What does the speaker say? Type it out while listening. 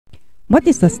What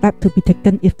is the step to be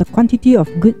taken if the quantity of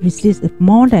goods received is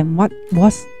more than what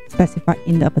was specified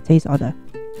in the purchase order?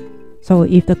 So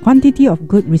if the quantity of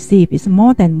goods received is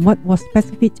more than what was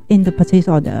specified in the purchase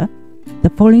order, the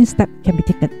following step can be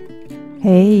taken.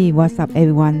 Hey, what's up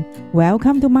everyone?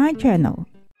 Welcome to my channel.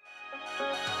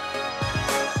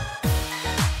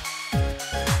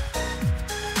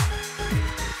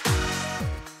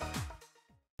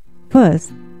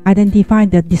 First, identify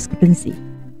the discrepancy.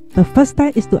 The first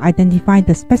step is to identify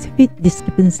the specific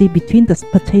discrepancy between the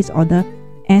purchase order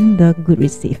and the good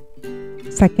received.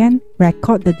 Second,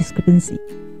 record the discrepancy.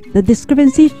 The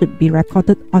discrepancy should be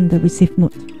recorded on the receipt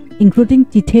note, including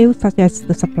details such as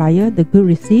the supplier, the good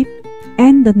received,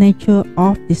 and the nature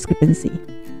of discrepancy.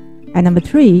 And number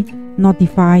 3,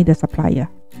 notify the supplier.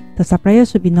 The supplier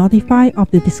should be notified of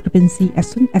the discrepancy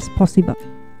as soon as possible.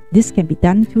 This can be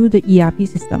done through the ERP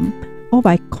system or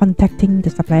by contacting the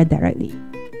supplier directly.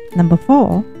 Number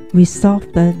 4,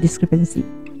 resolve the discrepancy.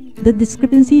 The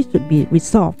discrepancy should be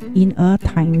resolved in a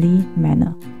timely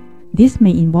manner. This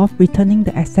may involve returning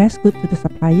the excess goods to the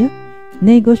supplier,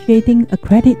 negotiating a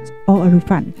credit or a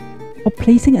refund, or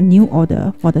placing a new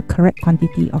order for the correct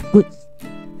quantity of goods.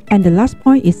 And the last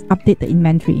point is update the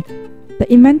inventory.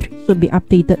 The inventory should be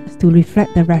updated to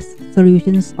reflect the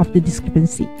resolutions of the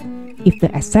discrepancy. If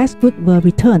the excess goods were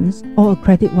returned or a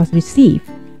credit was received,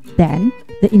 then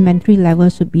the inventory level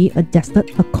should be adjusted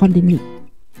accordingly.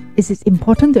 It is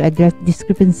important to address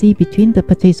discrepancy between the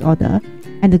purchase order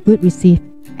and the good received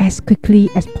as quickly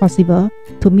as possible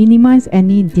to minimize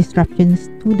any disruptions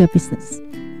to the business.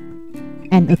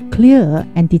 And a clear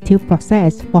and detailed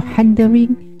process for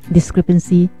handling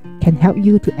discrepancy can help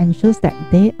you to ensure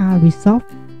that they are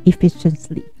resolved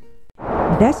efficiently.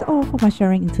 That's all for my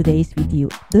sharing in today's video.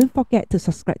 Don't forget to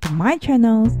subscribe to my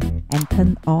channel and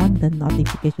turn on the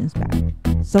notifications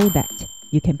bell so that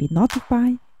you can be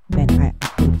notified when I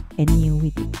upload a new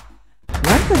video.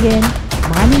 Once again,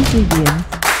 my name is Vivienne.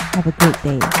 Have a great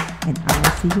day and I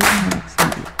will see you in the next one.